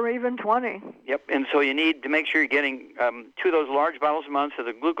or even 20. Yep, and so you need to make sure you're getting 2 of those large bottles a month of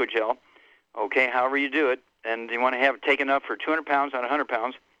the glucogel, okay, however you do it, and you want to have it take enough for 200 pounds, not 100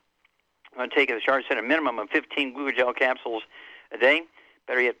 pounds. You want to take, as Shar said, a minimum of 15 glucogel capsules a day.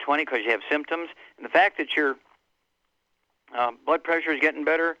 Better yet, 20 because you have symptoms. And the fact that your blood pressure is getting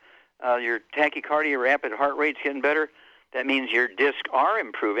better, your tachycardia, rapid heart rate's getting better, that means your discs are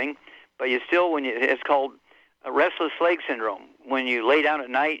improving, but you still, it's called a restless leg syndrome. When you lay down at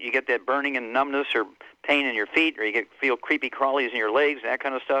night, you get that burning and numbness or pain in your feet, or you feel creepy crawlies in your legs, that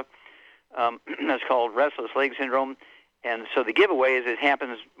kind of stuff. That's called restless leg syndrome. And so the giveaway is it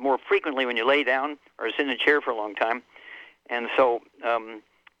happens more frequently when you lay down or sit in a chair for a long time. And so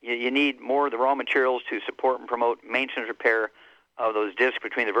you need more of the raw materials to support and promote maintenance repair of those discs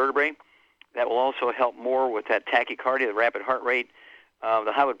between the vertebrae. That will also help more with that tachycardia, the rapid heart rate,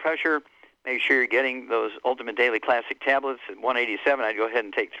 the high blood pressure. Make sure you're getting those Ultimate Daily Classic tablets at 187. I'd go ahead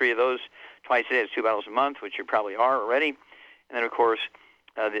and take 3 of those twice a day. It's 2 bottles a month, which you probably are already. And then, of course,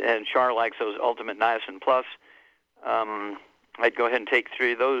 and Char likes those Ultimate Niacin Plus. I'd go ahead and take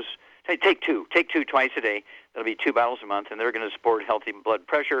 3 of those. Take 2. Take 2 twice a day. That'll be 2 bottles a month, and they're going to support healthy blood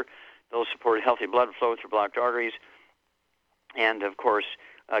pressure. They'll support healthy blood flow through blocked arteries. And, of course,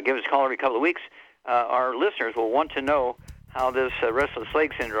 give us a call every couple of weeks. Our listeners will want to know how this restless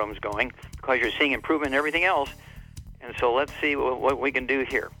leg syndrome is going because you're seeing improvement in everything else. And so let's see what we can do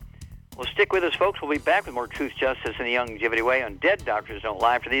here. Well, stick with us, folks. We'll be back with more Truth, Justice, and the Longevity Way on Dead Doctors Don't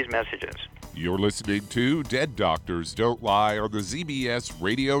Lie after these messages. You're listening to Dead Doctors Don't Lie on the ZBS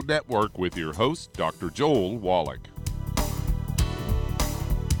Radio Network with your host, Dr. Joel Wallach.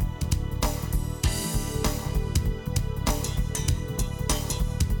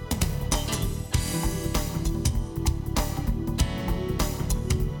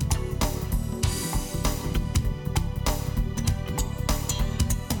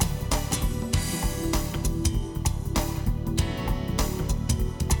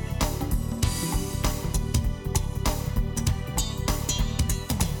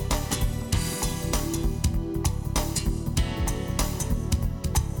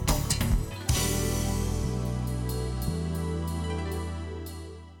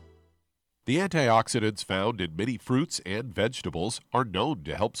 The antioxidants found in many fruits and vegetables are known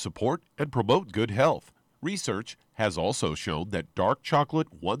to help support and promote good health. Research has also shown that dark chocolate,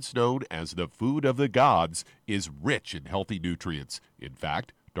 once known as the food of the gods, is rich in healthy nutrients. In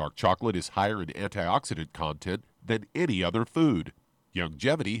fact, dark chocolate is higher in antioxidant content than any other food.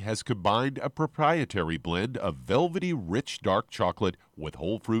 Longevity has combined a proprietary blend of velvety rich dark chocolate with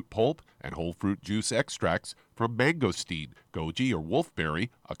whole fruit pulp and whole fruit juice extracts from mangosteen, goji or wolfberry,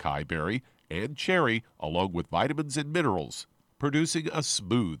 acai berry, and cherry, along with vitamins and minerals, producing a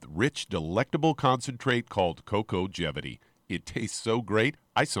smooth, rich, delectable concentrate called Cocogevity. It tastes so great,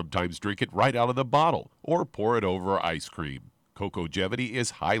 I sometimes drink it right out of the bottle or pour it over ice cream. Cocogevity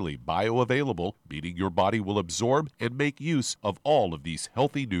is highly bioavailable, meaning your body will absorb and make use of all of these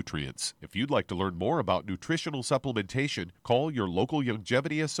healthy nutrients. If you'd like to learn more about nutritional supplementation, call your local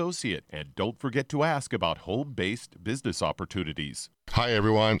Youngevity associate, and don't forget to ask about home-based business opportunities. Hi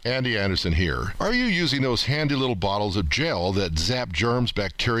everyone, Andy Anderson here. Are you using those handy little bottles of gel that zap germs,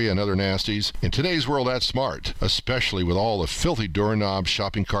 bacteria, and other nasties? In today's world, that's smart, especially with all the filthy doorknobs,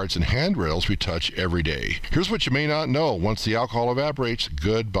 shopping carts, and handrails we touch every day. Here's what you may not know. Once the alcohol evaporates,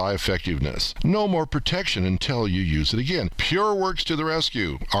 goodbye effectiveness. No more protection until you use it again. PureWorks to the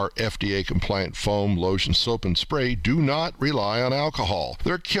rescue. Our FDA-compliant foam, lotion, soap, and spray do not rely on alcohol.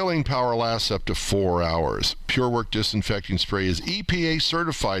 Their killing power lasts up to 4 hours. PureWorks disinfecting spray is EPA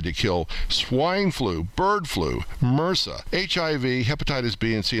certified to kill swine flu, bird flu, MRSA, HIV, hepatitis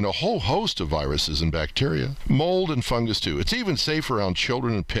B and C, and a whole host of viruses and bacteria. Mold and fungus too. It's even safe around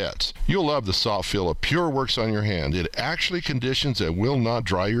children and pets. You'll love the soft feel of PureWorks on your hand. It actually conditions and will not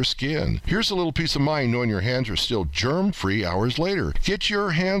dry your skin. Here's a little peace of mind knowing your hands are still germ-free hours later. Get your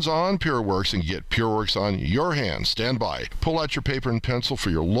hands on PureWorks and get PureWorks on your hands. Stand by. Pull out your paper and pencil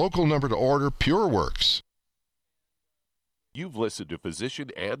for your local number to order PureWorks. You've listened to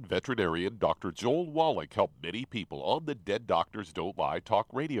physician and veterinarian Dr. Joel Wallach help many people on the Dead Doctors Don't Lie talk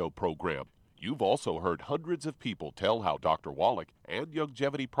radio program. You've also heard hundreds of people tell how Dr. Wallach and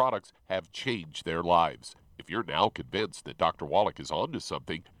Youngevity products have changed their lives. If you're now convinced that Dr. Wallach is onto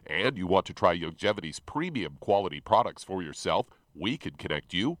something and you want to try Youngevity's premium quality products for yourself, we can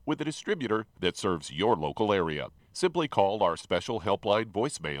connect you with a distributor that serves your local area. Simply call our special helpline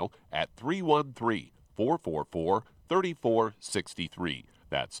voicemail at 313-444-3463.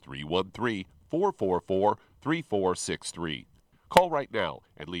 That's 313-444-3463. Call right now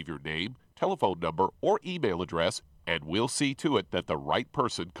and leave your name, telephone number, or email address, and we'll see to it that the right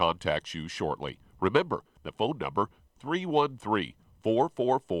person contacts you shortly. Remember, the phone number,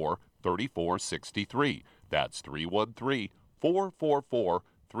 313-444-3463. That's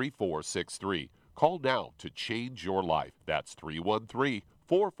 313-444-3463. Call now to change your life. That's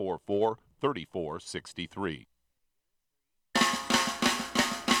 313-444-3463.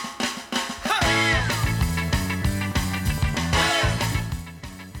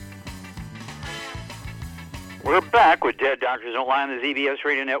 We're back with Dead Doctors Don't Lie on the ZBS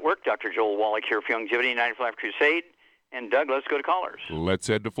Radio Network. Dr. Joel Wallach here for Youngevity 95 Crusade. And Doug, let's go to callers. Let's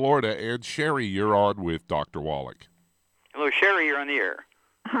head to Florida. And Sherry, you're on with Dr. Wallach. Hello, Sherry, you're on the air.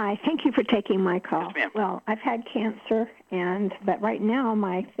 Hi, thank you for taking my call. Yes, ma'am. Well, I've had cancer, but right now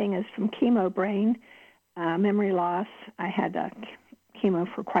my thing is from chemo brain, memory loss. I had chemo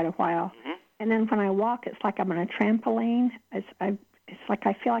for quite a while. Mm-hmm. And then when I walk, it's like I'm on a trampoline. It's like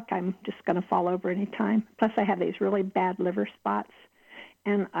I feel like I'm just going to fall over any time. Plus, I have these really bad liver spots.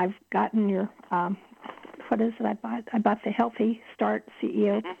 And I've gotten your, what is it I bought? I bought the Healthy Start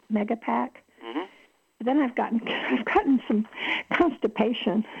CEO Mega Pack. Mm-hmm. Then I've gotten some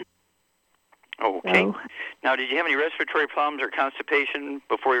constipation. Okay. So, now, did you have any respiratory problems or constipation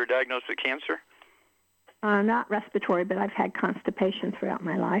before you were diagnosed with cancer? Not respiratory, but I've had constipation throughout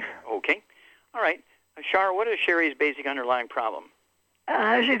my life. Okay. All right. Shar, what is Sherry's basic underlying problem?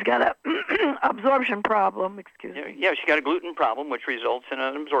 She's got a absorption problem, excuse me. Yeah, she's got a gluten problem, which results in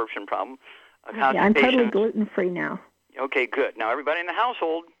an absorption problem. Yeah, I'm totally gluten-free now. Okay, good. Now, everybody in the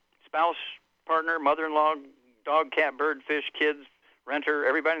household, spouse, partner, mother-in-law, dog, cat, bird, fish, kids, renter,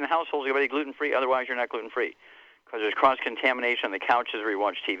 everybody in the household is going to be gluten-free. Otherwise, you're not gluten-free. Because there's cross-contamination on the couches where you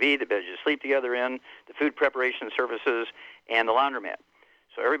watch TV, the beds you sleep together in, the food preparation surfaces, and the laundromat.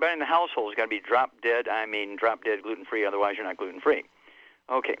 So everybody in the household is going to be drop dead gluten-free. Otherwise, you're not gluten-free.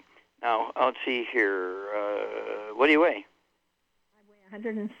 Okay. Now, let's see here. What do you weigh? I weigh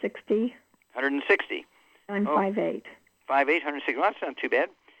 160. 160. I'm 5'8". 5'8", 160. Well, that's not too bad.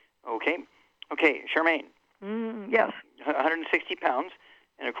 Okay. Okay, Charmaine. Yes. 160 pounds.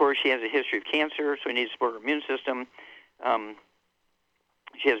 And, of course, she has a history of cancer, so we need to support her immune system.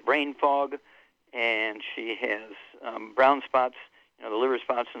 She has brain fog, and she has brown spots, the liver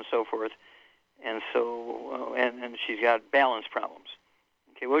spots and so forth. And so, and she's got balance problems.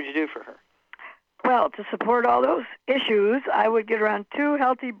 Okay, what would you do for her? Well, to support all those issues, I would get her on 2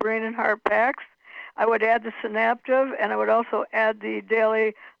 healthy brain and heart packs. I would add the Synaptive, and I would also add the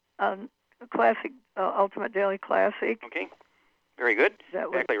daily classic, Ultimate Daily Classic. Okay, very good.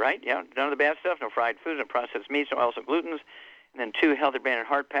 Exactly right. Yeah, none of the bad stuff, no fried foods, no processed meats, no oils, no glutens. And then 2 healthy brain and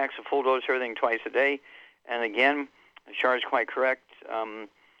heart packs, a full dose of everything twice a day. And again, Char is quite correct. You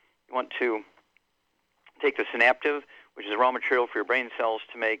want to take the Synaptive, which is the raw material for your brain cells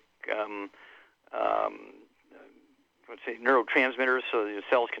to make neurotransmitters so the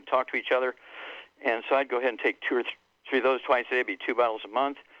cells can talk to each other. And so I'd go ahead and take 2 or 3 of those twice a day, it'd be 2 bottles a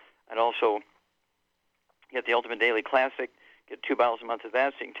month. I'd also get the Ultimate Daily Classic, get 2 bottles a month of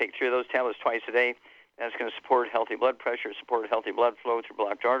that, so you can take 3 of those tablets twice a day. That's going to support healthy blood pressure, support healthy blood flow through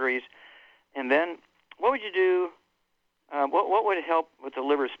blocked arteries. And then what would you do, what would help with the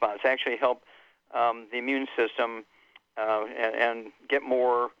liver spots, actually help the immune system and get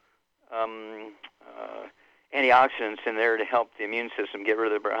more antioxidants in there to help the immune system get rid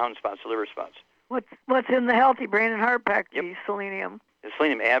of the brown spots, the liver spots? What's in the Healthy Brain and Heart Pack? The selenium. The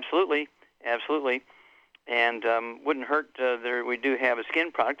selenium, absolutely. And wouldn't hurt. We do have a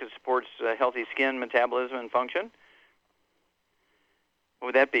skin product that supports healthy skin metabolism and function. What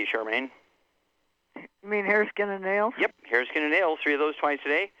would that be, Charmaine? You mean hair, skin, and nails? Yep, hair, skin, and nails. 3 of those twice a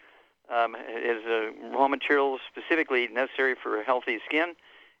day is raw materials specifically necessary for healthy skin.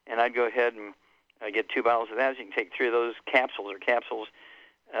 And I'd go ahead and get 2 bottles of that. So you can take 3 of those capsules,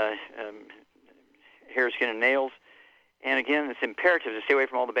 hair, skin, and nails. And again, it's imperative to stay away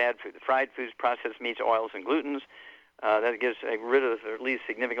from all the bad food, the fried foods, processed meats, oils, and glutens. That gets rid of, or at least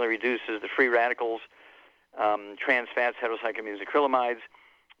significantly reduces the free radicals, trans fats, heterocyclamines, acrylamides,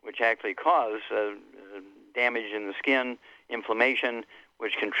 which actually cause damage in the skin, inflammation,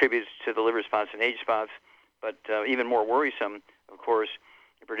 which contributes to the liver spots and age spots. But even more worrisome, of course,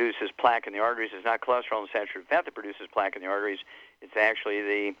 it produces plaque in the arteries. It's not cholesterol and saturated fat that produces plaque in the arteries. It's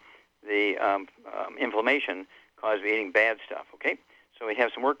actually the inflammation caused by eating bad stuff, okay? So we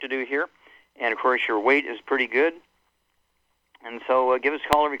have some work to do here. And, of course, your weight is pretty good. And so give us a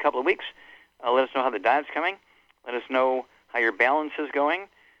call every couple of weeks. Let us know how the diet's coming. Let us know how your balance is going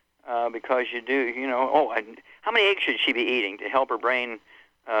because you do, how many eggs should she be eating to help her brain?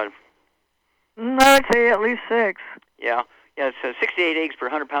 I would say at least 6. Yeah, it's 68 eggs per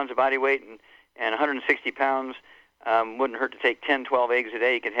 100 pounds of body weight and 160 pounds. Wouldn't hurt to take 10, 12 eggs a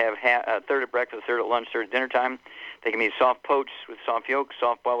day. You could have a third at breakfast, a third at lunch, a third at dinner time. They can be soft poached with soft yolk,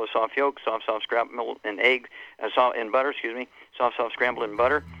 soft boiled with soft yolk, soft scrambled in egg, in butter, soft scrambled in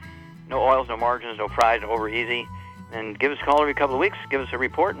butter. No oils, no margarines, no fried, no over easy. And give us a call every couple of weeks. Give us a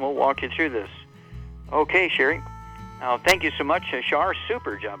report, and we'll walk you through this. Okay, Sherry. Now, thank you so much, Shar.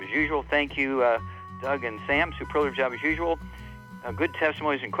 Super job as usual. Thank you, Doug and Sam. Superlative job as usual. Good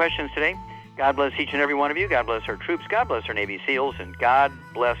testimonies and questions today. God bless each and every one of you. God bless our troops. God bless our Navy SEALs. And God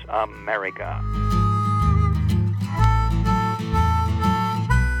bless America.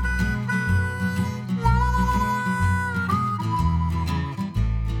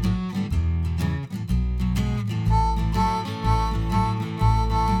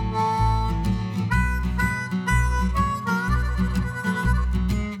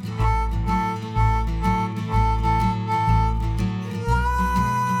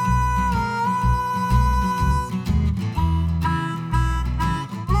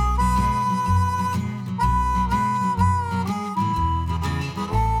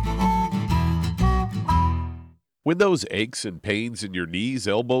 When those aches and pains in your knees,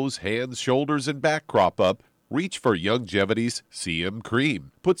 elbows, hands, shoulders, and back crop up, reach for Youngevity's CM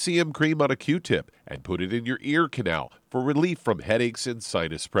Cream. Put CM Cream on a Q-tip and put it in your ear canal for relief from headaches and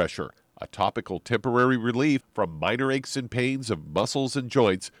sinus pressure. A topical temporary relief from minor aches and pains of muscles and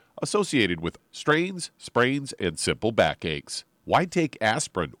joints associated with strains, sprains, and simple backaches. Why take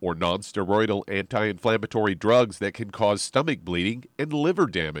aspirin or non-steroidal anti-inflammatory drugs that can cause stomach bleeding and liver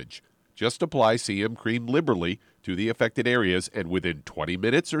damage? Just apply CM Cream liberally to the affected areas, and within 20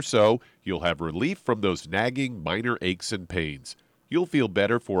 minutes or so, you'll have relief from those nagging minor aches and pains. You'll feel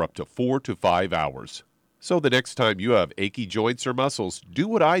better for up to 4 to 5 hours. So the next time you have achy joints or muscles, do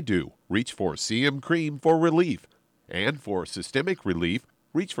what I do. Reach for CM Cream for relief. And for systemic relief,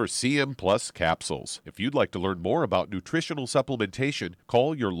 reach for CM Plus capsules. If you'd like to learn more about nutritional supplementation,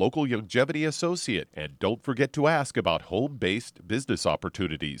 call your local Youngevity associate. And don't forget to ask about home-based business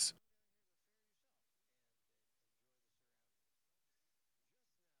opportunities.